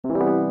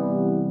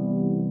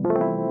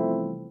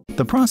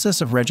The process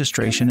of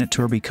registration at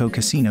Turbico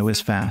Casino is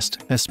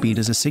fast, as speed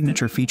is a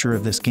signature feature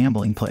of this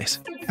gambling place.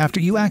 After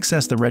you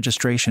access the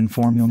registration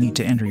form, you'll need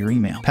to enter your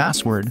email,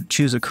 password,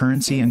 choose a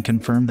currency, and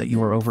confirm that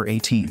you are over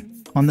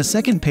 18. On the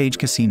second page,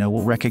 Casino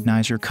will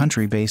recognize your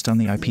country based on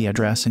the IP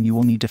address, and you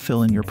will need to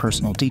fill in your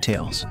personal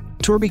details.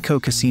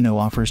 Turbico Casino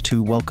offers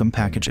 2 welcome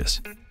packages.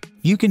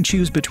 You can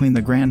choose between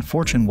the Grand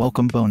Fortune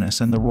Welcome Bonus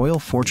and the Royal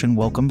Fortune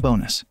Welcome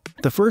Bonus.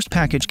 The first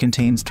package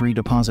contains 3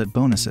 deposit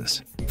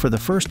bonuses. For the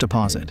first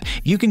deposit,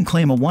 you can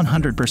claim a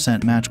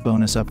 100% match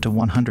bonus up to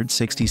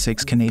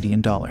 166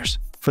 Canadian dollars.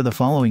 For the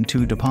following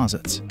 2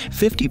 deposits,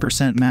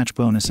 50% match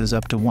bonuses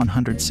up to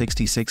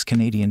 166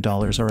 Canadian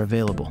dollars are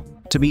available.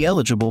 To be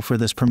eligible for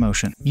this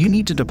promotion, you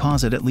need to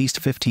deposit at least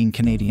 15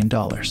 Canadian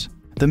dollars.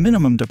 The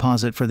minimum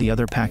deposit for the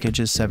other package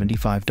is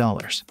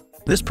 $75.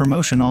 This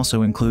promotion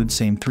also includes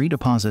same 3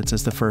 deposits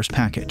as the first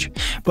package,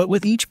 but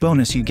with each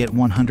bonus you get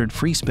 100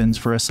 free spins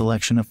for a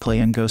selection of play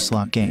and go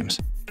slot games.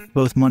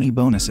 Both money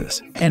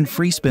bonuses and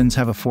free spins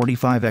have a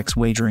 45x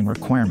wagering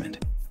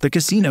requirement. The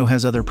casino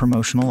has other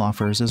promotional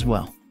offers as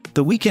well.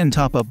 The weekend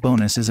top-up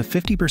bonus is a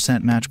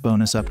 50% match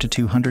bonus up to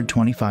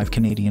 225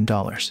 Canadian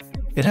dollars.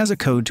 It has a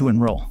code to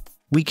enroll.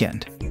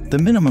 Weekend. The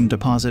minimum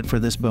deposit for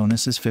this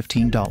bonus is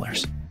 $15.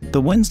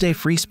 The Wednesday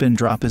free spin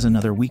drop is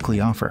another weekly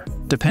offer,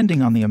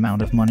 depending on the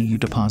amount of money you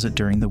deposit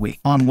during the week.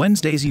 On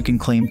Wednesdays, you can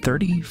claim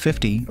 30,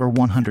 50, or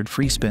 100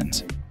 free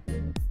spins.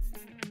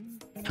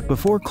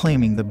 Before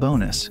claiming the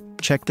bonus,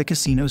 check the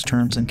casino's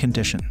terms and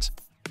conditions.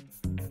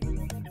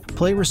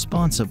 Play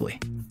responsibly.